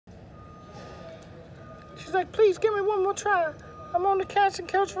She's like, please give me one more try. I'm on the casting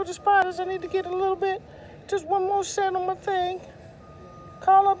couch for the spiders. I need to get a little bit, just one more set on my thing.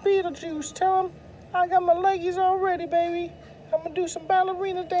 Call up Beetlejuice. Tell him I got my leggies all ready, baby. I'm gonna do some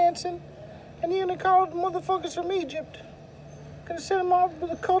ballerina dancing. And you're gonna call the motherfuckers from Egypt. Gonna send them off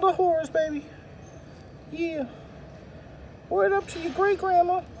with a cult of horrors, baby. Yeah. Word up to your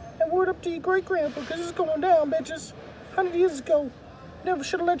great-grandma and word up to your great-grandpa, because it's going down, bitches. 100 years ago, never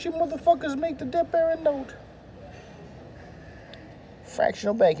should have let you motherfuckers make the debt-bearing note.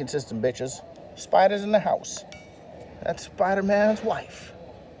 Fractional banking system, bitches. Spiders in the house. That's Spider-Man's wife.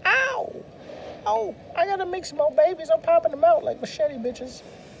 Ow! Oh, I gotta make some more babies. I'm popping them out like machete bitches.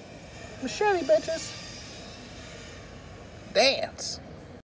 Machete bitches. Dance.